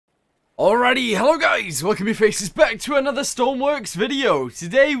Alrighty, hello guys, welcome your faces back to another Stormworks video.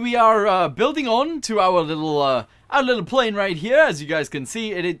 Today we are building on to our little plane right here. As you guys can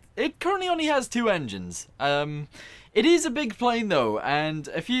see, it currently only has 2 engines. It is a big plane though, and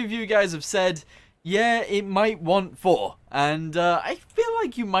a few of you guys have said, yeah, it might want 4, and I feel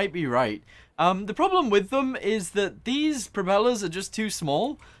like you might be right. The problem with them is that these propellers are just too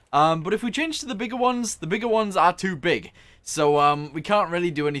small. But if we change to the bigger ones are too big. So, we can't really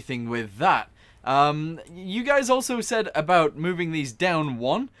do anything with that. You guys also said about moving these down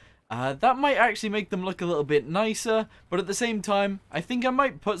 1. That might actually make them look a little bit nicer. But at the same time, I think I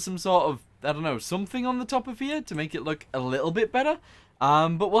might put some sort of, I don't know, something on the top of here to make it look a little bit better.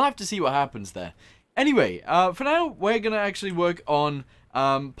 But we'll have to see what happens there. Anyway, for now, we're going to actually work on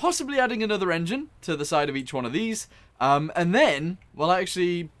possibly adding another engine to the side of each one of these. And then we'll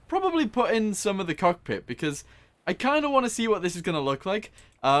actually probably put in some of the cockpit, because I kind of want to see what this is going to look like.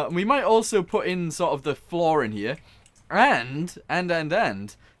 We might also put in sort of the floor in here, and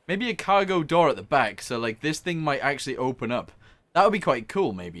maybe a cargo door at the back, so like this thing might actually open up. That would be quite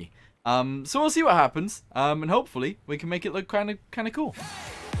cool, maybe. So we'll see what happens, and hopefully we can make it look kind of cool.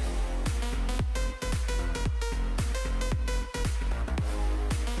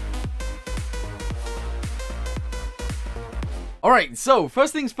 Alright, so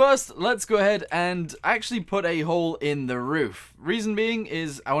first things first, let's go ahead and actually put a hole in the roof. Reason being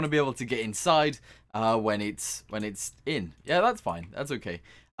is I want to be able to get inside when it's in. Yeah, that's fine. That's okay.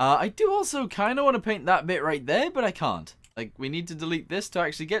 I do also kind of want to paint that bit right there, but I can't. Like, we need to delete this to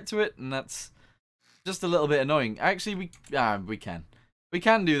actually get to it, and that's just a little bit annoying. Actually, we can. We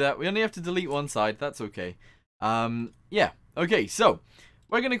can do that. We only have to delete one side. That's okay. Yeah. Okay, so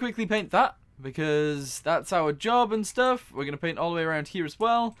we're going to quickly paint that, because that's our job and stuff. We're going to paint all the way around here as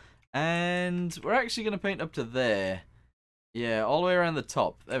well. And we're actually going to paint up to there. Yeah, all the way around the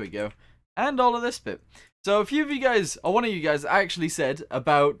top. There we go. And all of this bit. So a few of you guys, or one of you guys actually said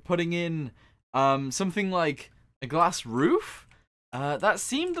about putting in something like a glass roof. That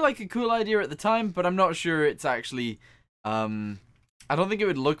seemed like a cool idea at the time, but I'm not sure it's actually... I don't think it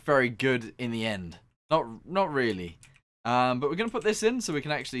would look very good in the end. Not really. But we're going to put this in so we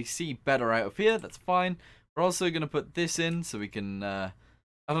can actually see better out of here. That's fine. We're also going to put this in so we can, I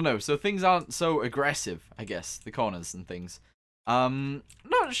don't know, so things aren't so aggressive, I guess, the corners and things. Not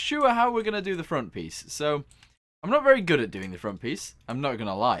sure how we're going to do the front piece. So, I'm not very good at doing the front piece. I'm not going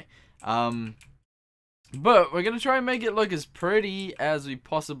to lie. But we're going to try and make it look as pretty as we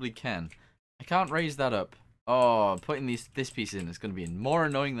possibly can. I can't raise that up. Oh, putting this piece in is going to be more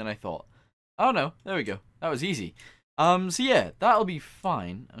annoying than I thought. Oh no, there we go. That was easy. So yeah, that'll be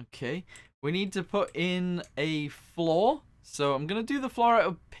fine. Okay, we need to put in a floor. So I'm going to do the floor out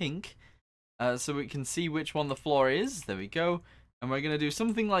of pink, so we can see which one the floor is. There we go. And we're going to do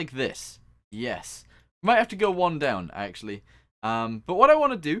something like this. Yes. We might have to go one down, actually. But what I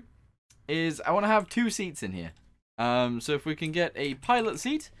want to do is I want to have 2 seats in here. So if we can get a pilot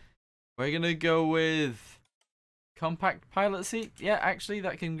seat, we're going to go with compact pilot seat. Yeah, actually,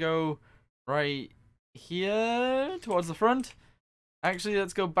 that can go right here towards the front. Actually,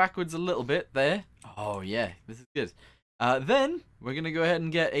 let's go backwards a little bit there. Oh yeah, this is good. Then we're gonna go ahead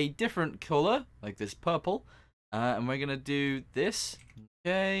and get a different color, like this purple, and we're gonna do this.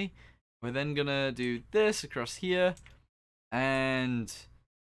 Okay, we're then gonna do this across here, and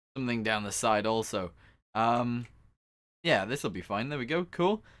something down the side also. Yeah, this will be fine. There we go.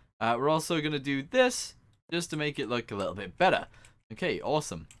 Cool. We're also gonna do this just to make it look a little bit better. Okay,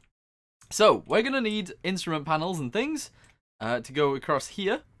 awesome. So, we're going to need instrument panels and things to go across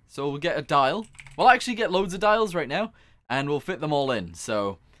here. So, we'll get a dial. We'll actually get loads of dials right now, and we'll fit them all in.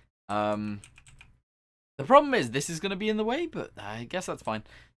 So, the problem is this is going to be in the way, but I guess that's fine.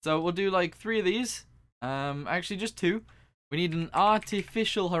 So, we'll do like 3 of these. Actually, just 2. We need an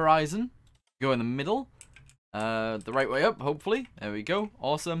artificial horizon. Go in the middle. The right way up, hopefully. There we go.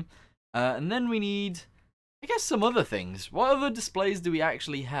 Awesome. And then we need, I guess, some other things. What other displays do we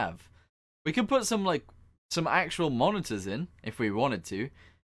actually have? We could put some actual monitors in if we wanted to,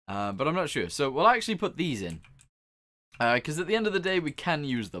 but I'm not sure. So we'll actually put these in, because at the end of the day we can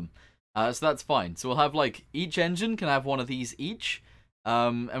use them, so that's fine. So we'll have like each engine can have one of these each,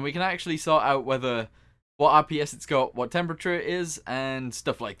 and we can actually sort out what RPS it's got, what temperature it is, and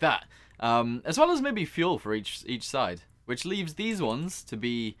stuff like that, as well as maybe fuel for each side, which leaves these ones to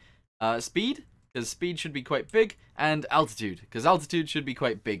be speed, because speed should be quite big, and altitude, because altitude should be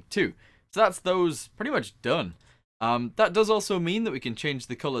quite big too. So that's those pretty much done. That does also mean that we can change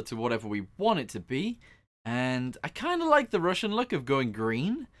the color to whatever we want it to be. And I kind of like the Russian look of going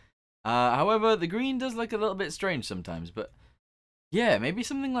green. However, the green does look a little bit strange sometimes, but Yeah, maybe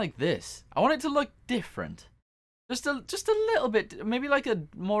something like this. I want it to look different. Just a little bit. Maybe like a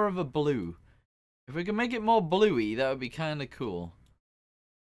more of a blue. If we can make it more bluey, that would be kind of cool.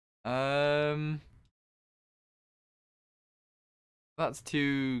 That's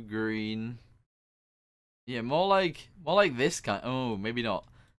too green. Yeah, more like this kind. Oh, maybe not.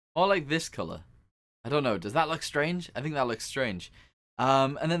 More like this color. I don't know. Does that look strange? I think that looks strange.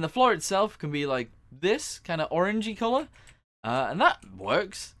 And then the floor itself can be like this kind of orangey color. And that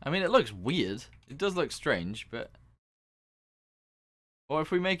works. I mean, it looks weird. It does look strange, but... Or if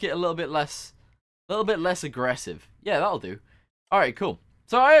we make it a little bit less aggressive. Yeah, that'll do. Alright, cool.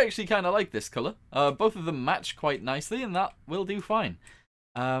 So I actually kind of like this color. Both of them match quite nicely, and that will do fine.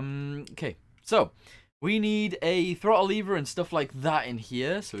 Okay, so we need a throttle lever and stuff like that in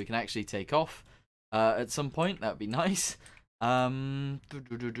here, so we can actually take off at some point. That'd be nice.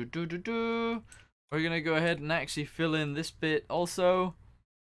 We're going to go ahead and actually fill in this bit also.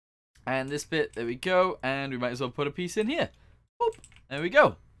 And this bit, there we go. And we might as well put a piece in here. Boop. There we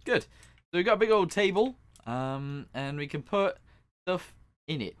go. Good. So we've got a big old table. And we can put stuff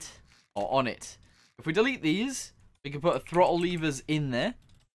in it. Or on it. If we delete these, we can put throttle levers in there.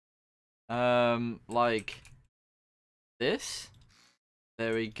 Like this.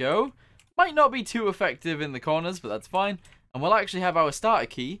 There we go. Might not be too effective in the corners, but that's fine. And we'll actually have our starter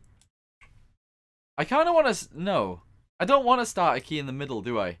key. I kind of want to... No. I don't want a starter key in the middle,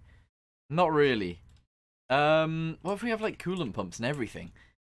 do I? Not really. What if we have, like, coolant pumps and everything?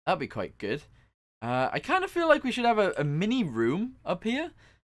 That'd be quite good. I kind of feel like we should have a mini room up here.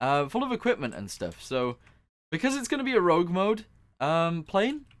 Full of equipment and stuff. So, because it's going to be a rogue mode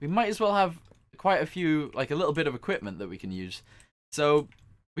plane, we might as well have quite a few, like, a little bit of equipment that we can use. So,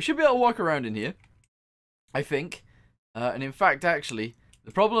 we should be able to walk around in here. I think. And in fact, actually,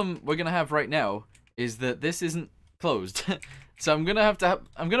 the problem we're going to have right now is that this isn't closed. So I'm going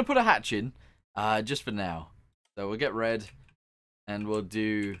to put a hatch in just for now. So we'll get red and we'll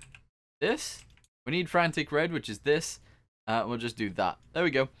do this. We need frantic red, which is this. We'll just do that. There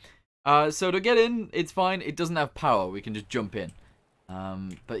we go. So to get in, it's fine. It doesn't have power. We can just jump in.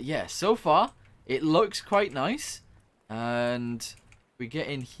 But yeah, so far, it looks quite nice. And we get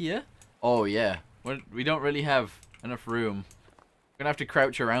in here. Oh, yeah. We don't really have enough room. We're going to have to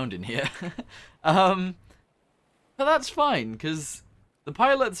crouch around in here. But that's fine, because the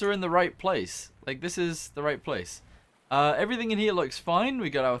pilots are in the right place. Like, this is the right place. Everything in here looks fine. We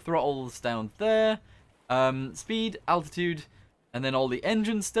got our throttles down there. Speed, altitude, and then all the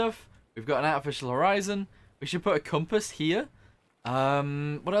engine stuff. We've got an artificial horizon. We should put a compass here.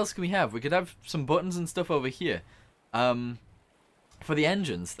 What else can we have? We could have some buttons and stuff over here. For the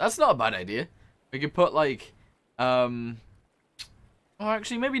engines. That's not a bad idea. We could put, like, oh,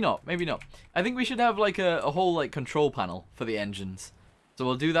 actually, maybe not. Maybe not. I think we should have, like, a whole, like, control panel for the engines. So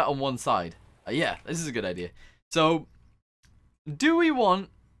we'll do that on one side. Yeah, this is a good idea. So, do we want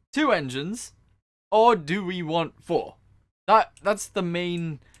 2 engines, or do we want 4? That's the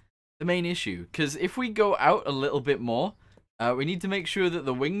main issue. Because if we go out a little bit more, we need to make sure that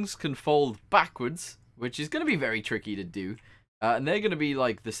the wings can fold backwards, which is going to be very tricky to do. And they're going to be,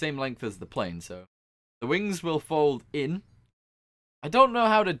 like, the same length as the plane, so the wings will fold in. I don't know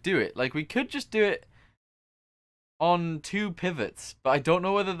how to do it. Like, we could just do it on 2 pivots, but I don't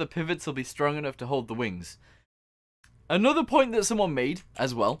know whether the pivots will be strong enough to hold the wings. Another point that someone made,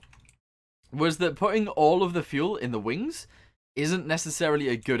 as well, was that putting all of the fuel in the wings isn't necessarily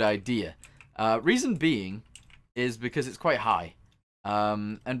a good idea. Reason being is because it's quite high.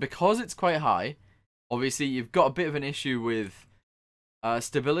 And because it's quite high, obviously you've got a bit of an issue with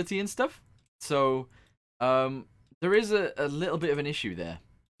stability and stuff. So, there is a little bit of an issue there.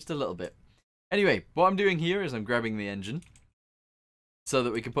 Just a little bit. Anyway, what I'm doing here is I'm grabbing the engine so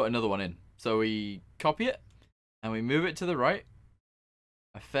that we can put another one in. So we copy it and we move it to the right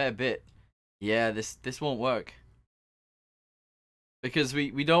a fair bit. Yeah, this won't work. Because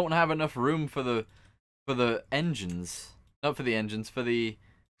we don't have enough room for the engines. Not for the engines, for the...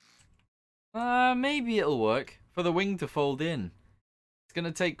 maybe it'll work. For the wing to fold in. It's going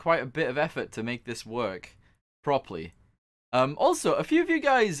to take quite a bit of effort to make this work properly. Also, a few of you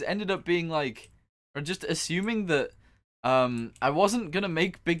guys ended up being like, or just assuming that I wasn't gonna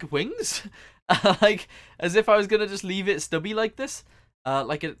make big wings, like as if I was gonna just leave it stubby like this,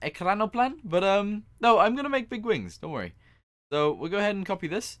 like an ecranoplan. But no, I'm gonna make big wings. Don't worry. So we'll go ahead and copy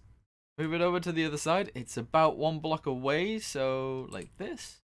this, move it over to the other side. It's about 1 block away, so like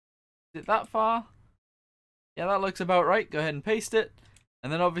this. Is it that far? Yeah, that looks about right. Go ahead and paste it,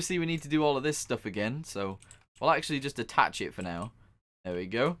 and then obviously we need to do all of this stuff again. So we'll actually just attach it for now. There we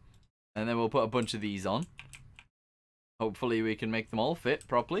go. And then we'll put a bunch of these on. Hopefully we can make them all fit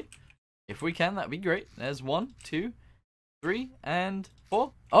properly. If we can, that'd be great. There's 1, 2, 3, and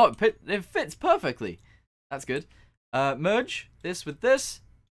 4. Oh, it fits perfectly. That's good. Merge this with this.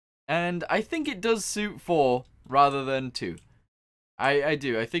 And I think it does suit 4 rather than 2. I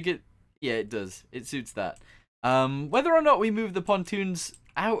do. I think it... Yeah, it does. It suits that. Whether or not we move the pontoons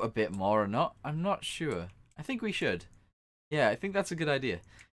out a bit more or not, I'm not sure. I think we should. Yeah, I think that's a good idea.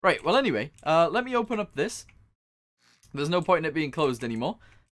 Right, well anyway, let me open up this. There's no point in it being closed anymore.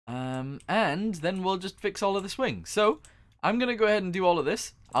 And then we'll just fix all of the swing. So, I'm going to go ahead and do all of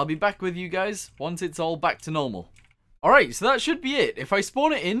this. I'll be back with you guys once it's all back to normal. Alright, so that should be it. If I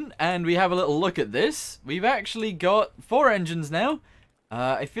spawn it in and we have a little look at this, we've actually got 4 engines now.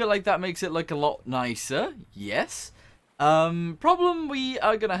 I feel like that makes it look a lot nicer. Yes. Problem we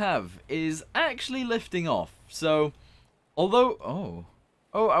are going to have is actually lifting off. So, although...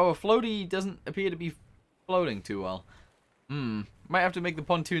 Oh, our floaty doesn't appear to be floating too well. Might have to make the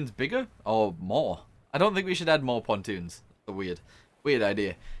pontoons bigger or more. I don't think we should add more pontoons. That's a weird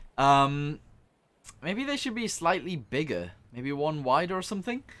idea. Maybe they should be slightly bigger. Maybe one wider or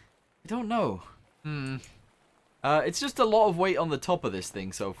something? I don't know. It's just a lot of weight on the top of this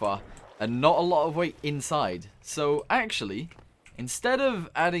thing so far. And not a lot of weight inside. So, actually, instead of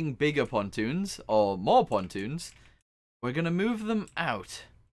adding bigger pontoons or more pontoons, we're going to move them out.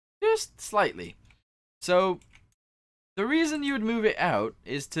 Just slightly. So, the reason you would move it out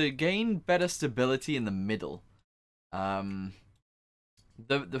is to gain better stability in the middle. The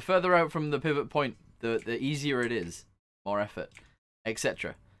further out from the pivot point, the easier it is. More effort,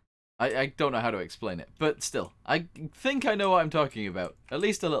 etc. I don't know how to explain it, but still, I think I know what I'm talking about, at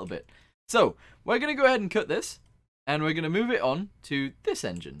least a little bit. So, we're going to go ahead and cut this, and we're going to move it on to this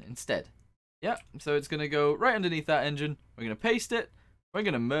engine instead. Yeah, so it's going to go right underneath that engine. We're going to paste it, we're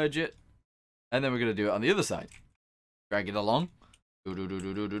going to merge it, and then we're going to do it on the other side. Drag it along.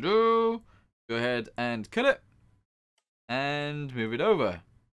 Go ahead and cut it. And move it over.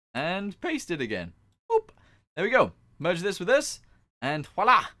 And paste it again. Oop. There we go. Merge this with this. And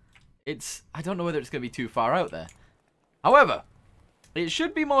voila. I don't know whether it's going to be too far out there. However, it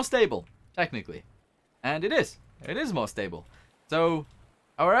should be more stable, technically. And it is. It is more stable. So,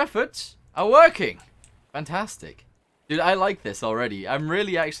 our efforts are working. Fantastic. Dude, I like this already. I'm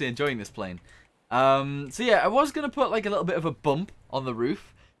really actually enjoying this plane. So yeah, I was going to put like a little bit of a bump on the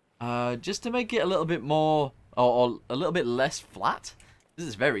roof. Just to make it a little bit more, or a little bit less flat. This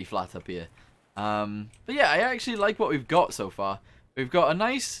is very flat up here. But yeah, I actually like what we've got so far. We've got a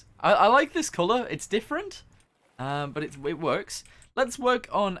nice, I like this color. It's different, but it works. Let's work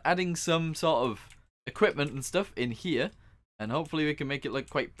on adding some sort of equipment and stuff in here. And hopefully we can make it look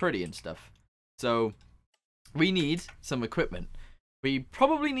quite pretty and stuff. So, we need some equipment. We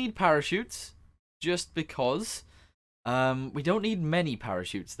probably need parachutes. Just because. We don't need many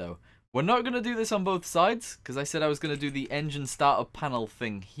parachutes though. We're not going to do this on both sides, because I said I was going to do the engine startup panel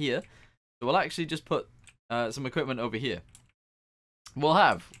thing here. So we'll actually just put some equipment over here.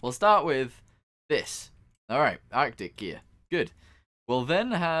 We'll start with this. Alright, Arctic gear. Good. We'll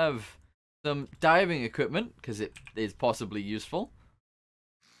then have some diving equipment, because it is possibly useful.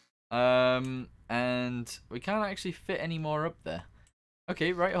 And we can't actually fit any more up there.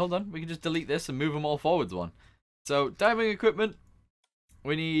 Okay, right, hold on. We can just delete this and move them all forwards one. So, diving equipment.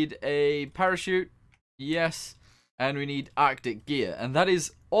 We need a parachute. Yes. And we need Arctic gear. And that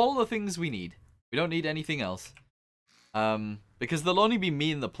is all the things we need. We don't need anything else. Because there'll only be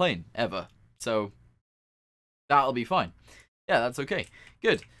me in the plane, ever. So, that'll be fine. Yeah, that's okay.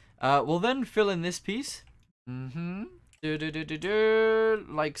 Good. We'll then fill in this piece. Like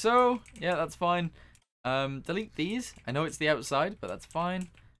so. Yeah, that's fine. Delete these. I know it's the outside, but that's fine.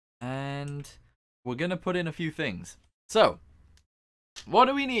 And we're going to put in a few things. So, what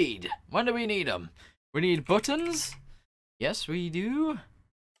do we need? When do we need them? We need buttons. Yes, we do.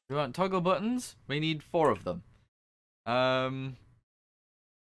 We want toggle buttons. We need 4 of them.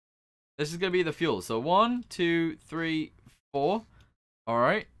 This is going to be the fuel. So 1, 2, 3, 4.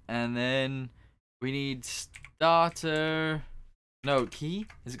 Alright. And then we need starter. No, key.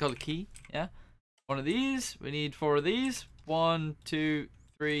 Is it called a key? Yeah. 1 of these. We need 4 of these. 1, 2,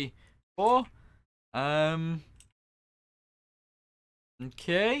 3, 4.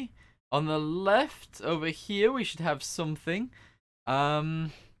 Okay. On the left over here, we should have something.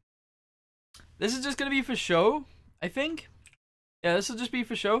 This is just going to be for show, I think. Yeah, this will just be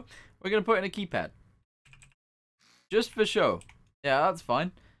for show. We're going to put in a keypad. Just for show. Yeah, that's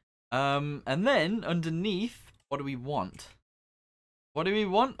fine. And then, underneath, what do we want? What do we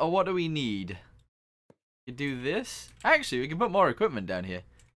want, or what do we need? We could do this. Actually, we can put more equipment down here.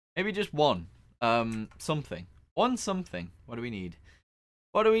 Maybe just 1. Something. One something. What do we need?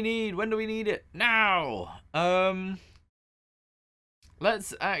 What do we need? When do we need it? Now!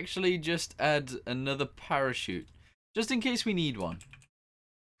 Let's actually just add another parachute. Just in case we need one.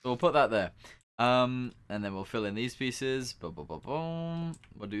 So we'll put that there. And then we'll fill in these pieces. Boom, boom, boom, boom.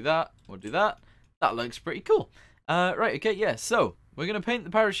 We'll do that. We'll do that. That looks pretty cool. Right, okay, yeah. So, we're going to paint the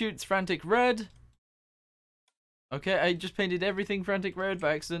parachutes frantic red. Okay, I just painted everything frantic red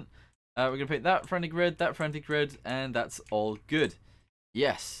by accident. We're going to paint that frantic red, and that's all good.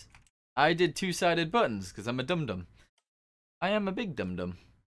 Yes. I did two-sided buttons, because I'm a dum-dum. I am a big dum-dum.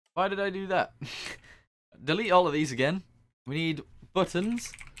 Why did I do that? Delete all of these again. We need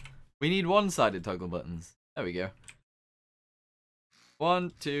buttons. We need one-sided toggle buttons. There we go.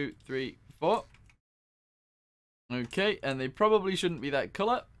 1, 2, 3, 4. Okay, and they probably shouldn't be that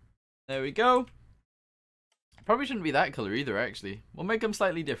color. There we go. Probably shouldn't be that color either, actually. We'll make them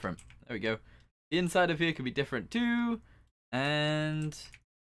slightly different. There we go. The inside of here could be different too. And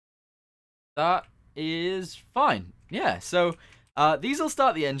that is fine. Yeah, so these will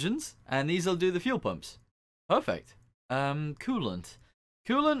start the engines, and these will do the fuel pumps. Perfect. Coolant.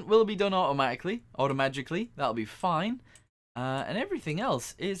 Coolant will be done automatically. That'll be fine. And everything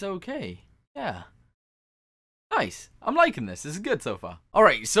else is okay. Yeah. Nice. I'm liking this. This is good so far.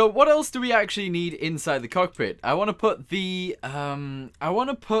 Alright, so what else do we actually need inside the cockpit? I want to put the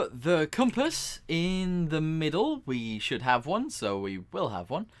compass in the middle. We should have one, so we will have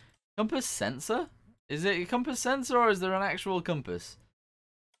one. Compass sensor? Is it a compass sensor or is there an actual compass?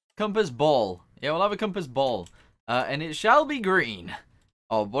 Compass ball. Yeah, we'll have a compass ball. And it shall be green.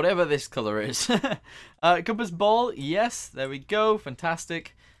 Or whatever this color is. Compass ball, yes, there we go.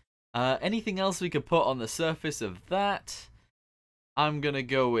 Fantastic. Anything else we could put on the surface of that? I'm gonna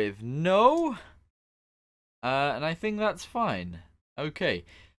go with no. And I think that's fine. Okay.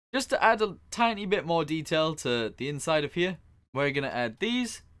 Just to add a tiny bit more detail to the inside of here, we're gonna add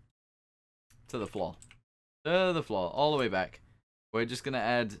these to the floor. To the floor, all the way back. We're just gonna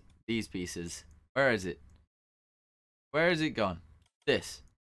add these pieces. Where is it? Where is it gone? This.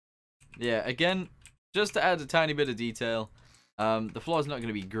 Yeah, again, just to add a tiny bit of detail. The floor is not going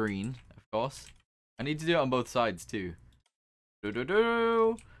to be green, of course. I need to do it on both sides too. There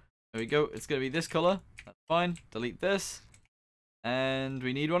we go. It's going to be this color. That's fine. Delete this. And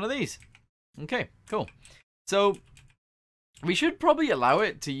we need one of these. Okay, cool. So, we should probably allow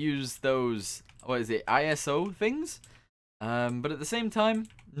it to use those, what is it, ISO things? But at the same time,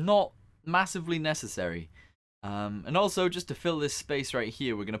 not massively necessary. And also, just to fill this space right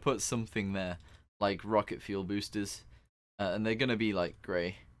here, we're going to put something there, like rocket fuel boosters. And they're going to be like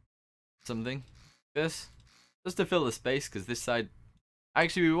grey. Something. This. Just to fill the space, because this side...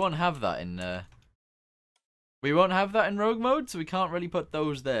 Actually, we won't have that in... We won't have that in rogue mode, so we can't really put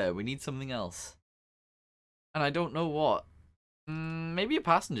those there. We need something else. And I don't know what. Maybe a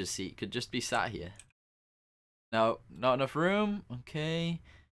passenger seat could just be sat here. No, not enough room. Okay.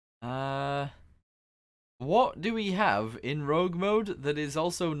 What do we have in rogue mode that is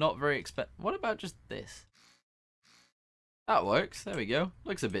also not very expensive? What about just this? That works. There we go.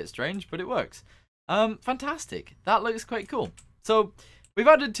 Looks a bit strange, but it works. Fantastic. That looks quite cool. So, we've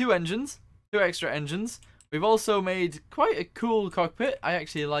added two extra engines. We've also made quite a cool cockpit. I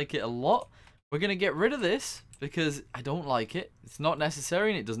actually like it a lot. We're going to get rid of this because I don't like it. It's not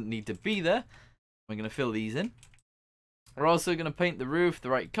necessary and it doesn't need to be there. We're going to fill these in. We're also going to paint the roof the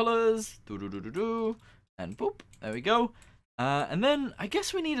right colors. And boop. There we go. And then I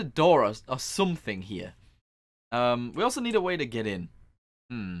guess we need a door or something here. We also need a way to get in.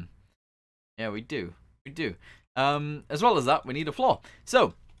 Yeah, we do. We do. As well as that, we need a floor.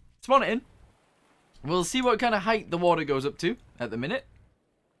 So, spawn it in. We'll see what kind of height the water goes up to at the minute.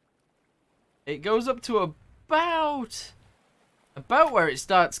 It goes up to about where it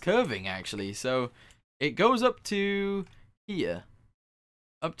starts curving, actually. So, it goes up to here.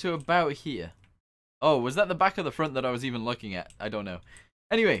 Up to about here. Oh, was that the back or the front that I was even looking at? I don't know.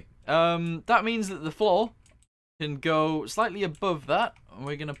 Anyway, that means that the floor can go slightly above that.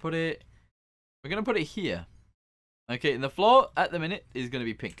 We're gonna put it here. Okay, and the floor at the minute is gonna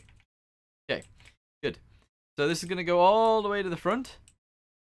be pink. Okay, good. So this is gonna go all the way to the front.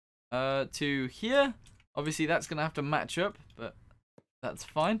 To here. Obviously that's gonna have to match up, but that's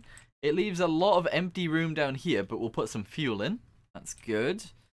fine. It leaves a lot of empty room down here, but we'll put some fuel in. That's good.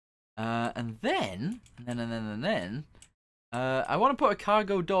 And then I want to put a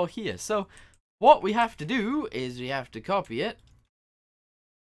cargo door here. So what we have to do is we have to copy it.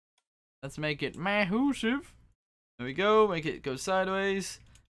 Let's make it massive. There we go. Make it go sideways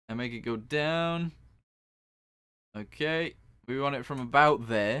and make it go down. Okay. We want it from about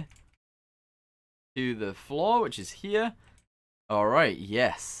there. to the floor, which is here. Alright,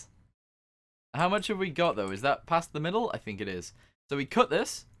 yes. How much have we got, though? Is that past the middle? I think it is. So we cut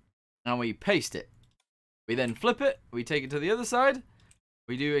this, and we paste it. We then flip it, we take it to the other side.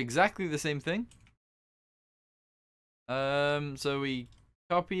 We do exactly the same thing. So we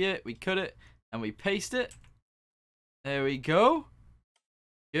copy it, we cut it, and we paste it. There we go.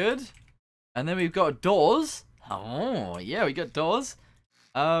 Good. And then we've got doors. Oh, yeah, we got doors.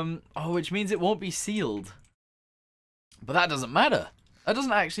 Which means it won't be sealed. But that doesn't matter. That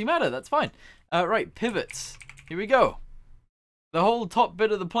doesn't actually matter. That's fine. Right, pivots. Here we go. The whole top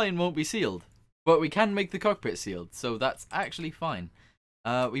bit of the plane won't be sealed. But we can make the cockpit sealed. So that's actually fine.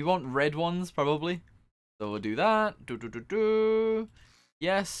 We want red ones, probably. So we'll do that.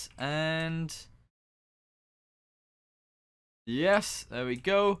 Yes, and... yes, there we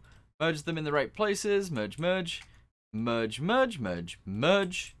go. Merge them in the right places. Merge, merge. Merge, merge, merge,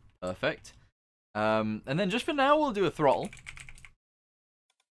 merge. Perfect. And then just for now, we'll do a throttle.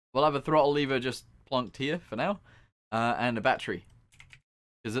 We'll have a throttle lever just plonked here for now. And a battery.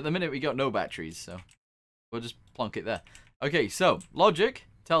 Because at the minute we got no batteries, so we'll just plonk it there. Okay, so logic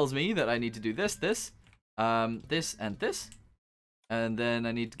tells me that I need to do this, this, and this. And then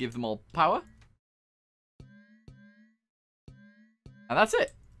I need to give them all power. And that's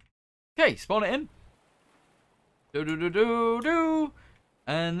it. Okay, spawn it in. Do.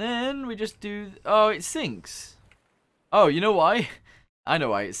 And then we just do... oh, it sinks. Oh, you know why? I know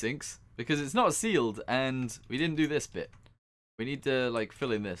why it sinks. Because it's not sealed and we didn't do this bit. We need to, like,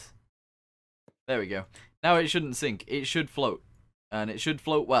 fill in this. There we go. Now it shouldn't sink. It should float. And it should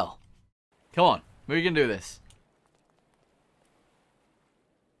float well. Come on. We can do this.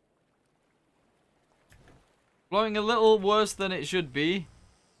 Flowing a little worse than it should be.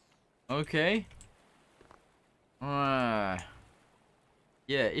 Okay. Yeah,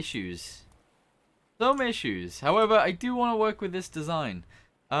 issues. Some issues. However, I do want to work with this design.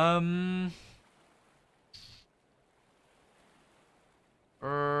 Right.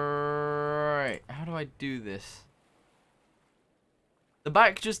 How do I do this? The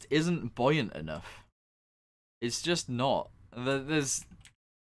back just isn't buoyant enough. It's just not. There's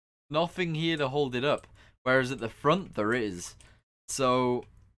nothing here to hold it up. Whereas at the front, there is. So,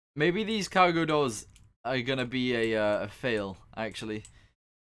 maybe these cargo doors are gonna be a fail, actually.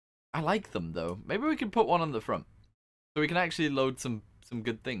 I like them, though. Maybe we can put one on the front. So we can actually load some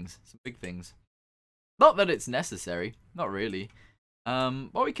good things. Some big things. Not that it's necessary. Not really.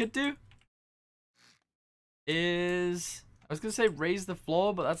 What we could do is... I was gonna say raise the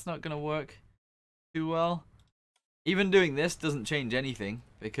floor, but that's not gonna work too well. Even doing this doesn't change anything,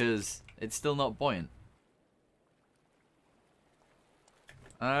 because it's still not buoyant.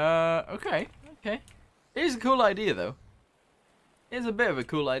 Okay. It is a cool idea, though. It is a bit of a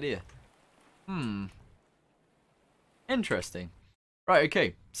cool idea. Interesting. Right,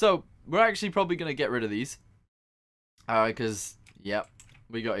 okay. So, we're actually probably going to get rid of these. Because, yep,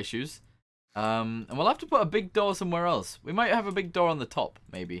 we got issues. And we'll have to put a big door somewhere else. We might have a big door on the top,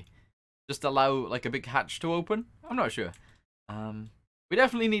 maybe. Just allow, like, a big hatch to open. I'm not sure. We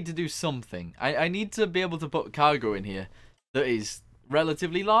definitely need to do something. I need to be able to put cargo in here that is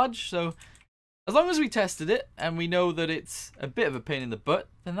relatively large, so as long as we tested it and we know that it's a bit of a pain in the butt,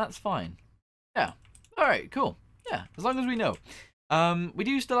 then that's fine. Yeah. Alright, cool. Yeah, as long as we know. We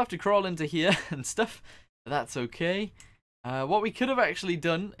do still have to crawl into here and stuff, but that's okay. What we could have actually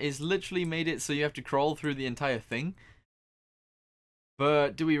done is literally made it so you have to crawl through the entire thing.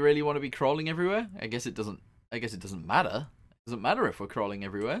 But do we really want to be crawling everywhere? I guess it doesn't matter. It doesn't matter if we're crawling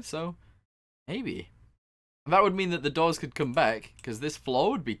everywhere, so maybe. That would mean that the doors could come back, because this floor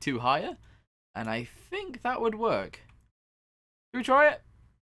would be too higher. And I think that would work. Should we try it?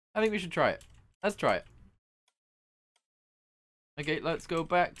 I think we should try it. Let's try it. Okay, let's go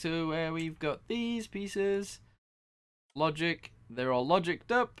back to where we've got these pieces. Logic. They're all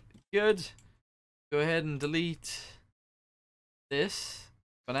logicked up. Good. Go ahead and delete this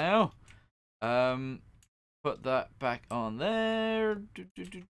for now. Put that back on there.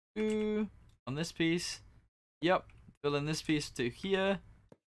 On this piece. Yep, fill in this piece to here,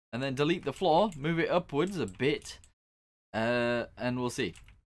 and then delete the floor, move it upwards a bit, and we'll see.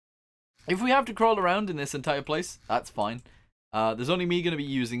 If we have to crawl around in this entire place, that's fine. There's only me going to be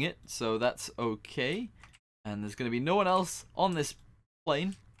using it, so that's okay. And there's going to be no one else on this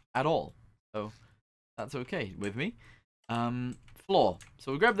plane at all, so that's okay with me. Floor.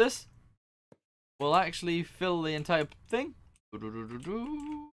 So we'll grab this. We'll actually fill the entire thing. Up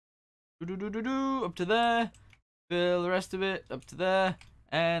to there. Fill the rest of it up to there,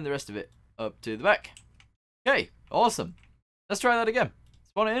 and the rest of it up to the back. Okay, awesome. Let's try that again.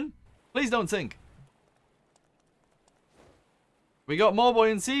 Spawn it in. Please don't sink. We got more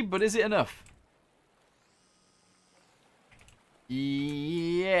buoyancy, but is it enough?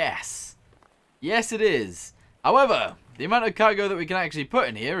 Yes. Yes, it is. However, the amount of cargo that we can actually put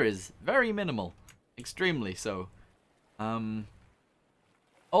in here is very minimal. Extremely so.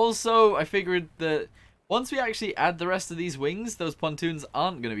 Also, I figured that once we actually add the rest of these wings, those pontoons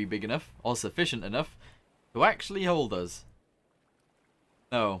aren't going to be big enough or sufficient enough to actually hold us.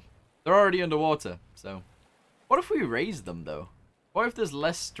 No, they're already underwater, so... What if we raise them, though? What if there's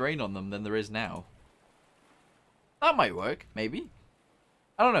less strain on them than there is now? That might work, maybe.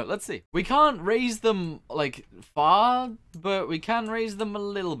 I don't know, let's see. We can't raise them, like, far, but we can raise them a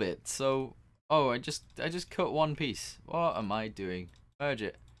little bit, so... Oh, I just cut one piece. What am I doing? Merge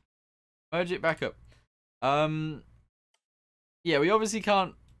it. Merge it back up. Yeah, we obviously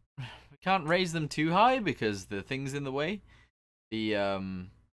can't raise them too high because the thing's in the way. The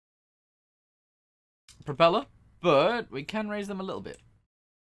propeller, but we can raise them a little bit.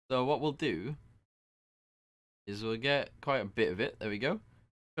 So what we'll do is we'll get quite a bit of it. There we go.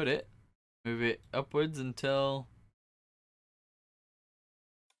 Cut it. Move it upwards until...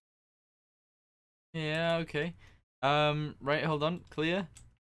 Yeah, okay. Right, hold on. Clear.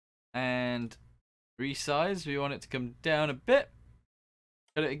 And resize. We want it to come down a bit.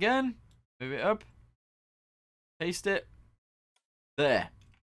 Cut it again. Move it up. Paste it. There.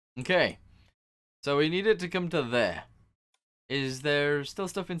 Okay. So we need it to come to there. Is there still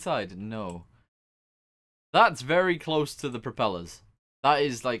stuff inside? No. That's very close to the propellers. That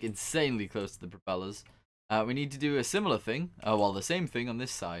is like insanely close to the propellers. We need to do a similar thing. Oh, well, the same thing on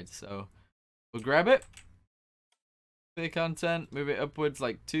this side. So we'll grab it. Clear content. Move it upwards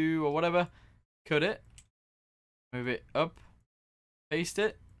like 2 or whatever. Cut it. Move it up. Paste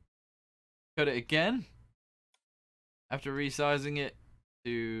it. Cut it again. After resizing it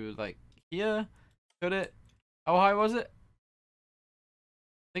to like here. Cut it. How high was it?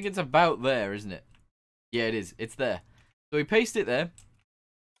 I think it's about there, isn't it? Yeah, it is. It's there. So we paste it there.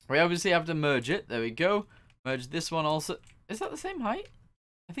 We obviously have to merge it. There we go. Merge this one also. Is that the same height?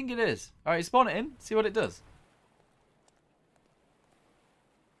 I think it is. Alright, spawn it in. See what it does.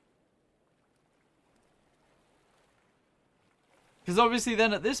 Because obviously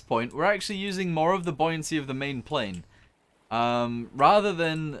then at this point, we're actually using more of the buoyancy of the main plane. Rather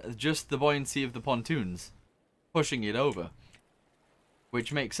than just the buoyancy of the pontoons. Pushing it over.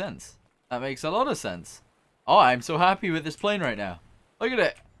 Which makes sense. That makes a lot of sense. Oh, I'm so happy with this plane right now. Look at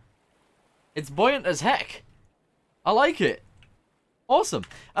it. It's buoyant as heck. I like it. Awesome.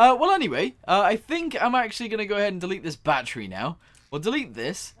 Well, anyway, I think I'm actually going to go ahead and delete this battery now. We'll delete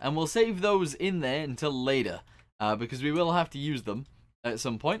this, and we'll save those in there until later. Because we will have to use them at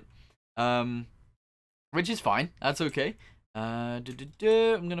some point. Which is fine. That's okay. I'm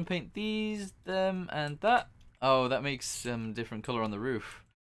going to paint these, them, and that. Oh, that makes some different color on the roof.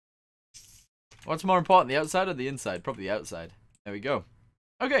 What's more important, the outside or the inside? Probably the outside. There we go.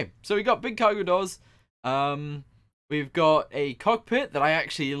 Okay, so we got big cargo doors. We've got a cockpit that I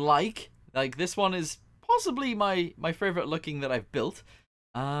actually like. Like, this one is possibly my favorite looking that I've built.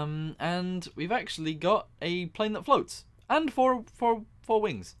 And we've actually got a plane that floats. And four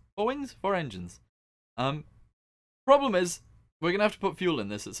wings. 4 wings? 4 engines. Problem is, we're going to have to put fuel in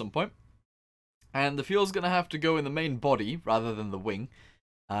this at some point. And the fuel's going to have to go in the main body rather than the wing.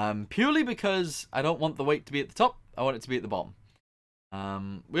 Purely because I don't want the weight to be at the top. I want it to be at the bottom.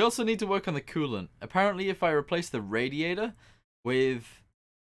 We also need to work on the coolant. Apparently, if I replace the radiator with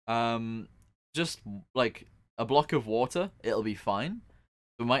just like a block of water, it'll be fine.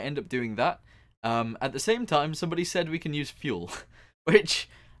 We might end up doing that. At the same time, somebody said we can use fuel, which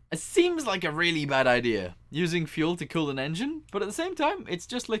seems like a really bad idea. Using fuel to cool an engine, but at the same time, it's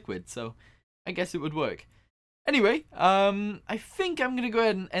just liquid, so I guess it would work. Anyway, I think I'm going to go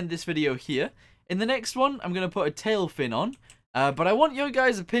ahead and end this video here. In the next one, I'm going to put a tail fin on, but I want your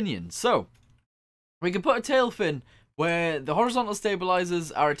guys' opinion. So, we can put a tail fin where the horizontal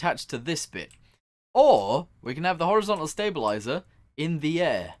stabilizers are attached to this bit. Or, we can have the horizontal stabilizer in the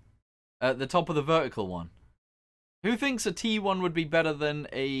air, at the top of the vertical one. Who thinks a T1 would be better than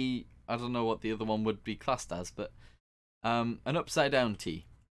a, I don't know what the other one would be classed as, but an upside down T?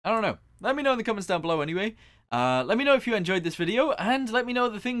 I don't know. Let me know in the comments down below anyway. Let me know if you enjoyed this video, and let me know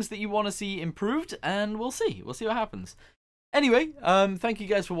the things that you want to see improved, and we'll see. We'll see what happens. Anyway, thank you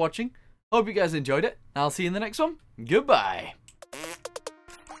guys for watching. Hope you guys enjoyed it. I'll see you in the next one. Goodbye.